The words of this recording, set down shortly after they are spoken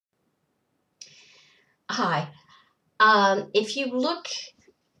Hi. If you look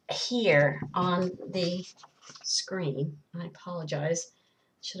here on the screen, I apologize.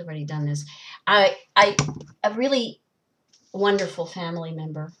 Should have already done this. A really wonderful family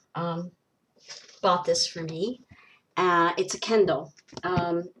member bought this for me. It's a Kindle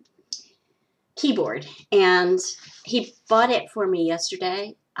keyboard, and he bought it for me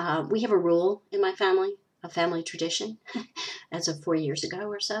yesterday. We have a rule in my family, a family tradition, as of 4 years ago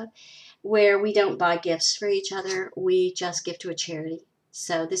or so, where we don't buy gifts for each other. We just give to a charity.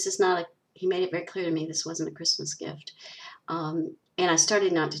 So this is not he made it very clear to me this wasn't a Christmas gift. And I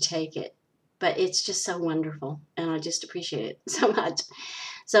started not to take it, but it's just so wonderful, and I just appreciate it so much.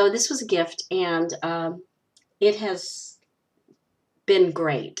 So this was a gift, and it has been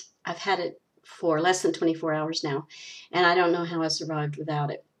great. I've had it for less than 24 hours now, and I don't know how I survived without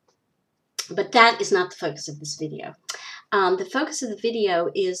it. But that is not the focus of this video. The focus of the video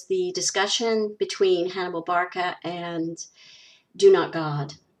is the discussion between Hannibalbarca and Do Not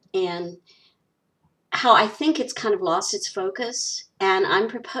God, and how I think it's kind of lost its focus. And I'm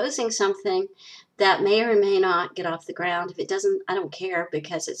proposing something that may or may not get off the ground. If it doesn't, I don't care,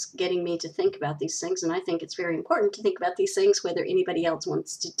 because it's getting me to think about these things, and I think it's very important to think about these things whether anybody else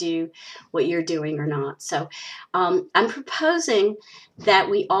wants to do what you're doing or not. So I'm proposing that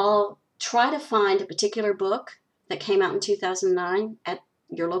we all try to find a particular book that came out in 2009 at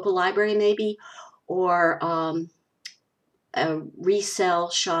your local library maybe, or a resale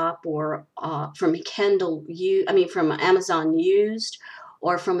shop, or from from Amazon used,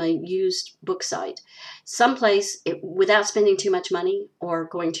 or from a used book site, someplace without spending too much money or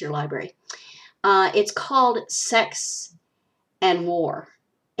going to your library. It's called Sex and War,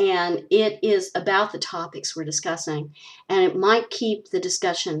 and it is about the topics we're discussing, and it might keep the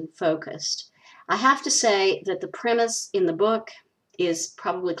discussion focused. I have to say that the premise in the book is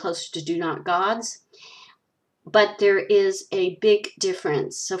probably closer to Do Not Gods, but there is a big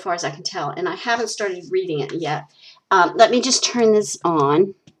difference so far as I can tell, and I haven't started reading it yet. Let me just turn this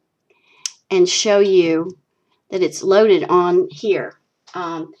on and show you that it's loaded on here.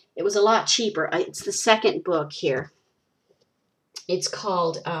 It was a lot cheaper. It's the second book here. It's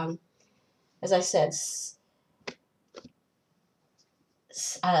called, as I said,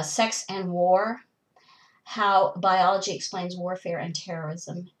 Sex and War, How Biology Explains Warfare and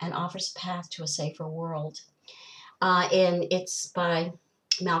Terrorism and Offers a Path to a Safer World. And it's by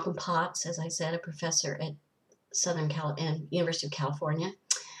Malcolm Potts, as I said, a professor at University of California,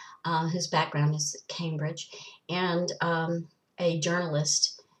 whose background is at Cambridge, and a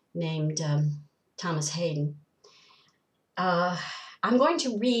journalist named Thomas Haydn. I'm going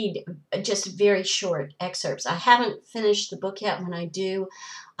to read just very short excerpts. I haven't finished the book yet. When I do,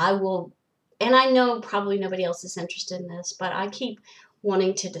 I will, and I know probably nobody else is interested in this, but I keep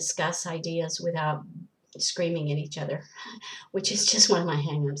wanting to discuss ideas without screaming at each other, which is just one of my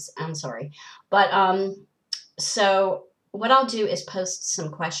hang-ups. I'm sorry. But so what I'll do is post some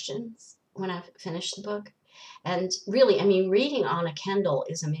questions when I've finished the book. And really, I mean, reading on a Kindle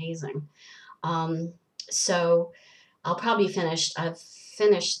is amazing. So I'll probably be finished. I've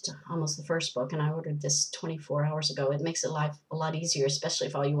finished almost the first book, and I ordered this 24 hours ago. It makes life a lot easier, especially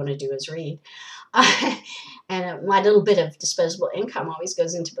if all you want to do is read. And my little bit of disposable income always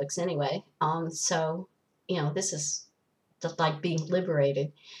goes into books anyway. So, you know, this is just like being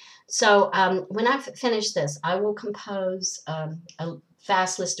liberated. So when I've finished this, I will compose a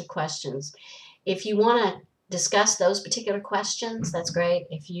fast list of questions. If you want to discuss those particular questions, that's great.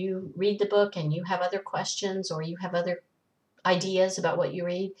 If you read the book and you have other questions, or you have other ideas about what you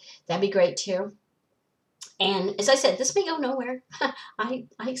read, that'd be great too. And as I said, this may go nowhere. I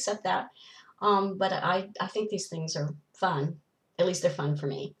accept that. But I think these things are fun. At least they're fun for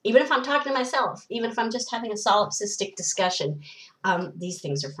me. Even if I'm talking to myself, even if I'm just having a solipsistic discussion, these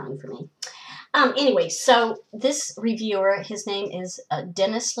things are fun for me. Anyway, so this reviewer, his name is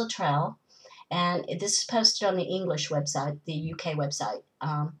Dennis Luttrell, and this is posted on the English website, the UK website.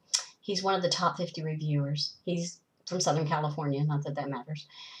 He's one of the top 50 reviewers. He's from Southern California, not that that matters.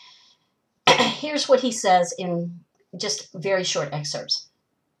 Here's what he says in just very short excerpts.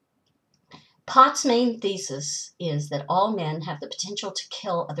 Potts' main thesis is that all men have the potential to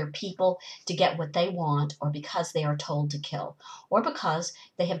kill other people to get what they want, or because they are told to kill, or because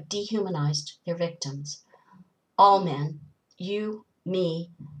they have dehumanized their victims. All men, you, me,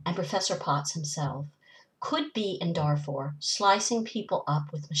 and Professor Potts himself, could be in Darfur slicing people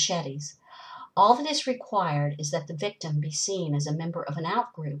up with machetes. All that is required is that the victim be seen as a member of an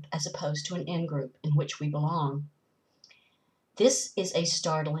out-group as opposed to an in-group in which we belong. This is a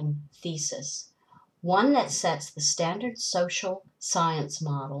startling thesis, one that sets the standard social science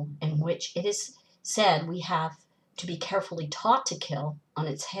model in which it is said we have to be carefully taught to kill on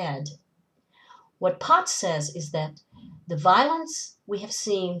its head. What Potts says is that the violence we have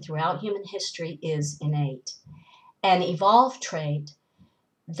seen throughout human history is innate, an evolved trait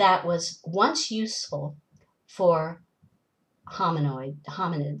that was once useful for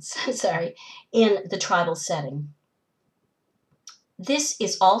hominids, sorry, in the tribal setting. This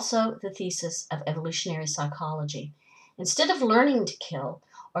is also the thesis of evolutionary psychology. Instead of learning to kill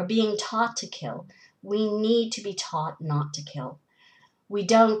or being taught to kill, we need to be taught not to kill. We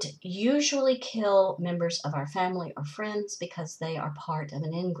don't usually kill members of our family or friends because they are part of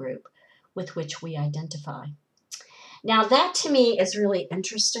an in-group with which we identify. Now, that to me is really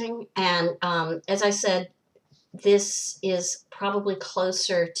interesting, and as I said, this is probably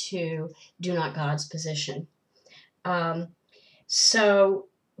closer to Do Not God's position. But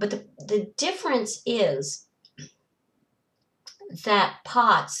the difference is that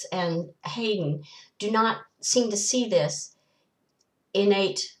Potts and Haydn do not seem to see this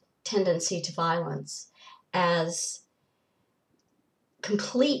innate tendency to violence as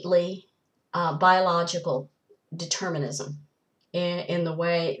completely biological determinism in the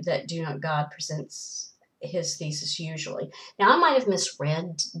way that Do Not God presents his thesis usually. Now, I might have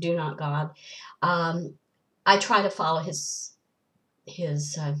misread Do Not God. I try to follow his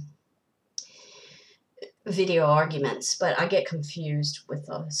video arguments, but I get confused with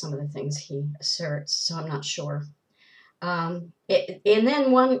some of the things he asserts, so I'm not sure. And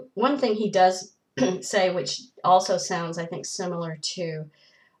then one thing he does say, which also sounds, I think, similar to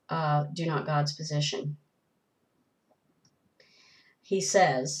Do Not God's position. He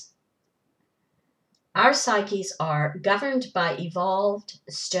says, our psyches are governed by evolved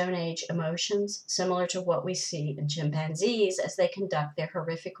Stone Age emotions, similar to what we see in chimpanzees as they conduct their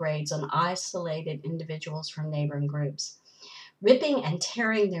horrific raids on isolated individuals from neighboring groups, ripping and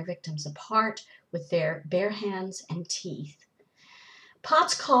tearing their victims apart with their bare hands and teeth.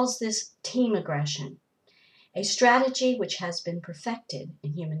 Potts calls this team aggression, a strategy which has been perfected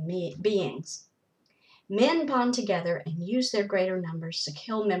in human beings. Men bond together and use their greater numbers to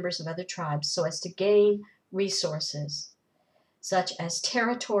kill members of other tribes so as to gain resources, such as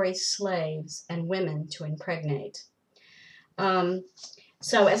territory, slaves, and women to impregnate.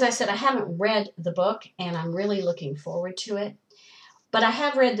 So as I said, I haven't read the book, and I'm really looking forward to it. But I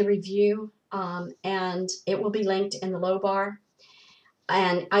have read the review, and it will be linked in the low bar.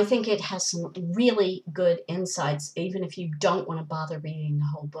 And I think it has some really good insights, even if you don't want to bother reading the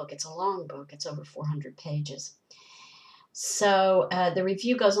whole book. It's a long book. It's over 400 pages. So the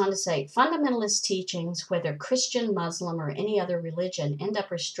review goes on to say, fundamentalist teachings, whether Christian, Muslim, or any other religion, end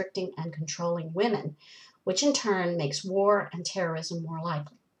up restricting and controlling women, which in turn makes war and terrorism more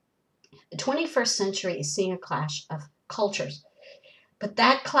likely. The 21st century is seeing a clash of cultures, but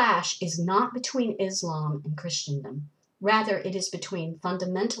that clash is not between Islam and Christendom. Rather, it is between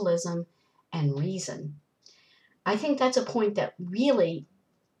fundamentalism and reason. I think that's a point that really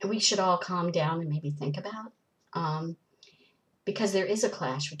we should all calm down and maybe think about, because there is a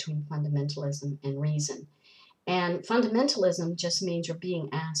clash between fundamentalism and reason. And fundamentalism just means you're being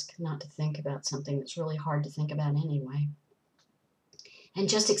asked not to think about something that's really hard to think about anyway. And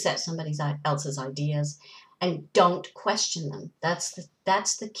just accept somebody else's ideas and don't question them. That's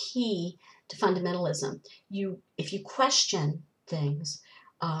the key to fundamentalism. If you question things,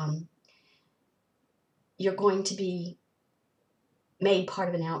 you're going to be made part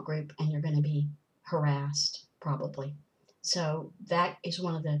of an outgroup and you're going to be harassed, probably. So that is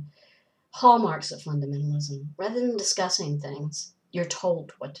one of the hallmarks of fundamentalism. Rather than discussing things, you're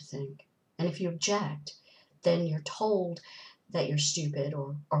told what to think. And if you object, then you're told that you're stupid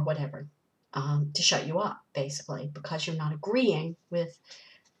or whatever, to shut you up, basically, because you're not agreeing with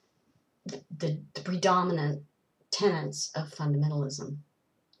the predominant tenets of fundamentalism.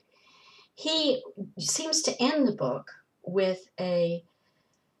 He seems to end the book with a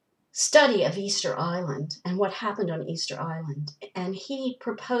study of Easter Island and what happened on Easter Island. And he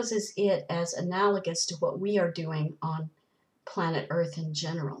proposes it as analogous to what we are doing on planet Earth in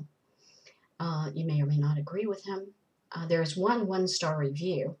general. You may or may not agree with him. There is one-star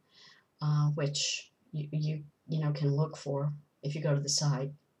review, which you can look for if you go to the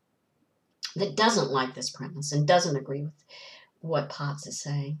site, that doesn't like this premise and doesn't agree with what Potts is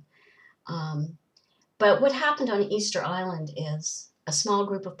saying. But what happened on Easter Island is a small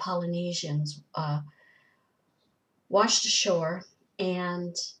group of Polynesians washed ashore,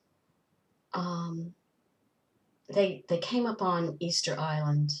 and they came up on Easter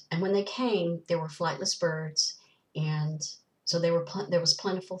Island. And when they came, there were flightless birds, and so there was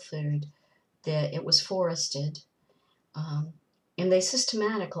plentiful food. It was forested, and they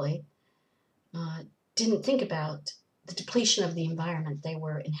systematically didn't think about the depletion of the environment they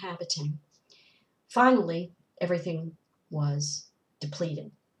were inhabiting. Finally, everything was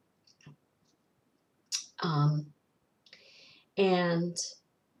depleted. And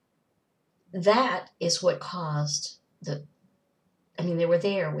that is what caused they were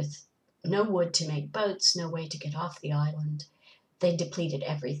there with no wood to make boats, no way to get off the island. They depleted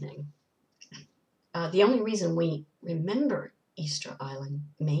everything. The only reason we remember Easter Island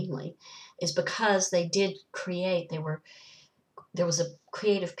mainly is because they did create, there was a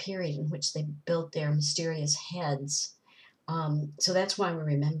creative period in which they built their mysterious heads. So that's why we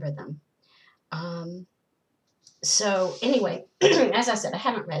remember them. So anyway, as I said, I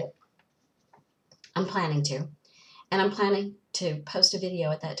haven't read it. I'm planning to. And I'm planning to post a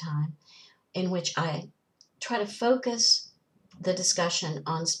video at that time in which I try to focus the discussion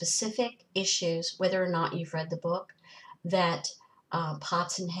on specific issues, whether or not you've read the book, that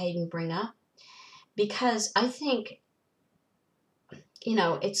Potts and Haydn bring up. Because I think,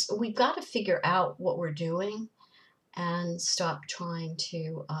 we've got to figure out what we're doing and stop trying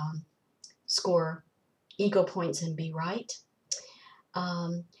to score ego points and be right.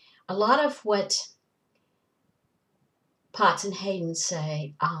 A lot of what Potts and Haydn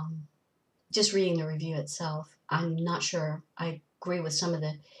say, just reading the review itself, I'm not sure I agree with some of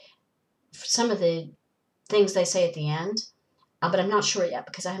the things they say at the end, but I'm not sure yet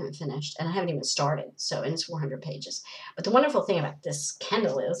because I haven't finished and I haven't even started. So, and it's 400 pages. But the wonderful thing about this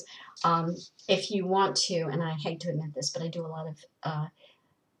Kindle is, if you want to, and I hate to admit this, but I do a lot of,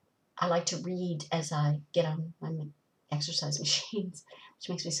 I like to read as I get on my exercise machines, which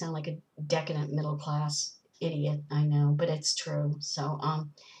makes me sound like a decadent middle class idiot, I know, but it's true. So,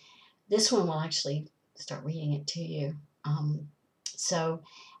 this one will actually start reading it to you. So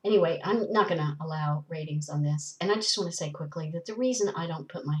anyway, I'm not going to allow ratings on this. And I just want to say quickly that the reason I don't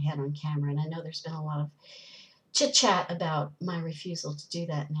put my head on camera, and I know there's been a lot of chit-chat about my refusal to do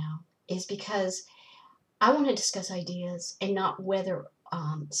that now, is because I want to discuss ideas and not whether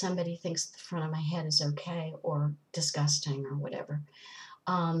somebody thinks the front of my head is okay or disgusting or whatever.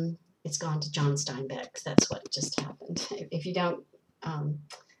 It's gone to John Steinbeck. That's what just happened. If you don't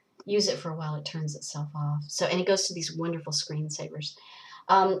use it for a while, it turns itself off. So, and it goes to these wonderful screensavers.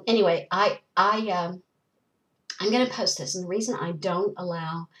 Anyway, I'm going to post this, and the reason I don't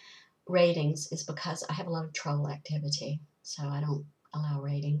allow ratings is because I have a lot of troll activity, so I don't allow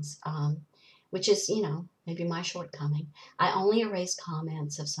ratings, which is, maybe my shortcoming. I only erase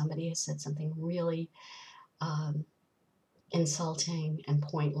comments if somebody has said something really insulting and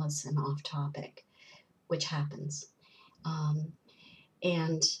pointless and off topic, which happens.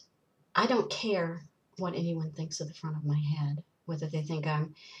 And I don't care what anyone thinks of the front of my head, whether they think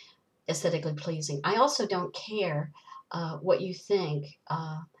I'm aesthetically pleasing. I also don't care what you think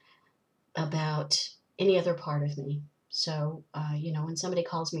about any other part of me. So, when somebody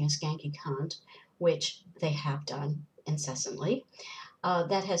calls me a skanky cunt, which they have done incessantly,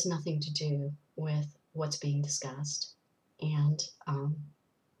 that has nothing to do with what's being discussed. And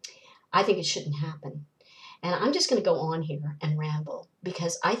I think it shouldn't happen. And I'm just going to go on here and ramble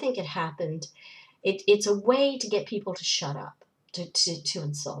because I think it happened. It's a way to get people to shut up, to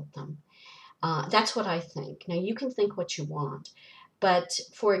insult them. That's what I think. Now, you can think what you want. But,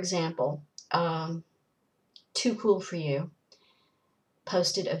 for example, Too Cool for You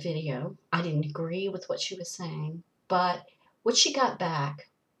posted a video. I didn't agree with what she was saying, but what she got back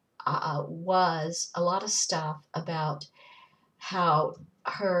was a lot of stuff about how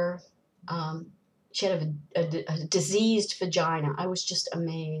her... she had a diseased vagina. I was just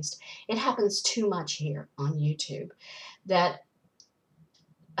amazed. It happens too much here on YouTube that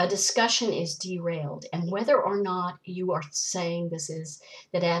a discussion is derailed. And whether or not you are saying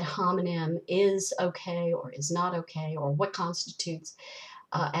that ad hominem is okay or is not okay, or what constitutes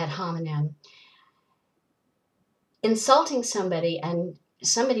ad hominem, insulting somebody, and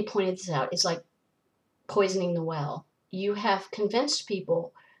somebody pointed this out, is like poisoning the well. You have convinced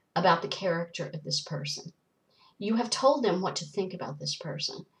people about the character of this person. You have told them what to think about this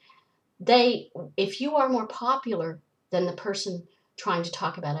person. If you are more popular than the person trying to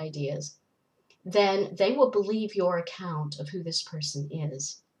talk about ideas, then they will believe your account of who this person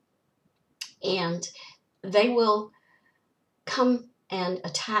is. And they will come and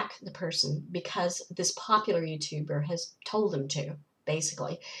attack the person because this popular YouTuber has told them to,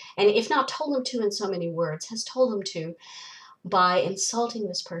 basically. And if not told them to in so many words, has told them to by insulting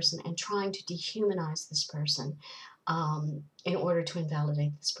this person and trying to dehumanize this person in order to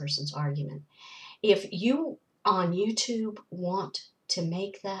invalidate this person's argument. If you on YouTube want to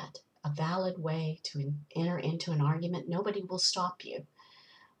make that a valid way to enter into an argument, nobody will stop you.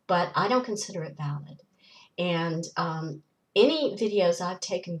 but I don't consider it valid. And any videos I've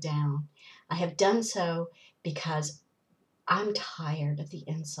taken down, I have done so because I'm tired of the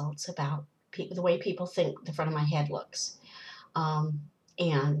insults about the way people think the front of my head looks.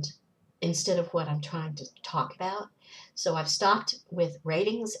 And instead of what I'm trying to talk about. So I've stopped with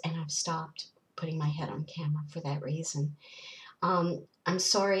ratings, and I've stopped putting my head on camera for that reason. I'm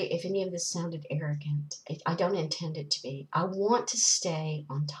sorry if any of this sounded arrogant. I don't intend it to be. I want to stay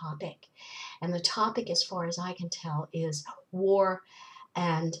on topic. And the topic, as far as I can tell, is war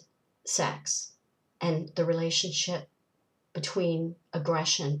and sex and the relationship between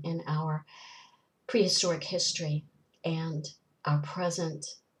aggression in our prehistoric history and our present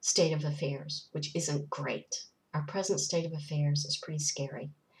state of affairs, which isn't great. Our present state of affairs is pretty scary.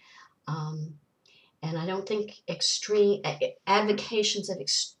 And I don't think extreme advocations of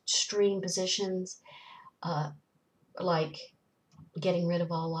extreme positions, like getting rid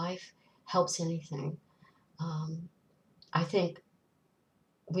of all life, helps anything. I think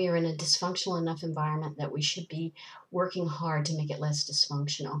we are in a dysfunctional enough environment that we should be working hard to make it less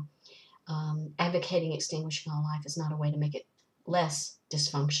dysfunctional. Advocating extinguishing all life is not a way to make it less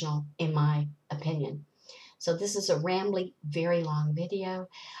dysfunctional, in my opinion. So this is a rambly, very long video.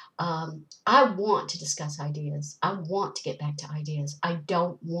 I want to discuss ideas. I want to get back to ideas. I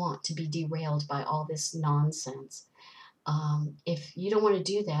don't want to be derailed by all this nonsense. If you don't want to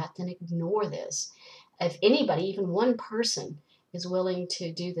do that, then ignore this. If anybody, even one person, is willing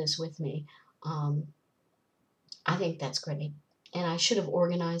to do this with me, I think that's great. And I should have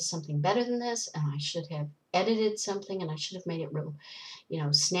organized something better than this, and I should have edited something, and I should have made it real,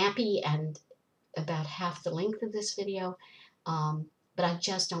 snappy and about half the length of this video. But I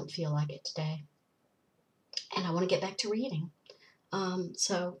just don't feel like it today. And I want to get back to reading.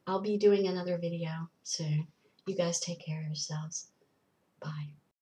 So I'll be doing another video soon. You guys take care of yourselves. Bye.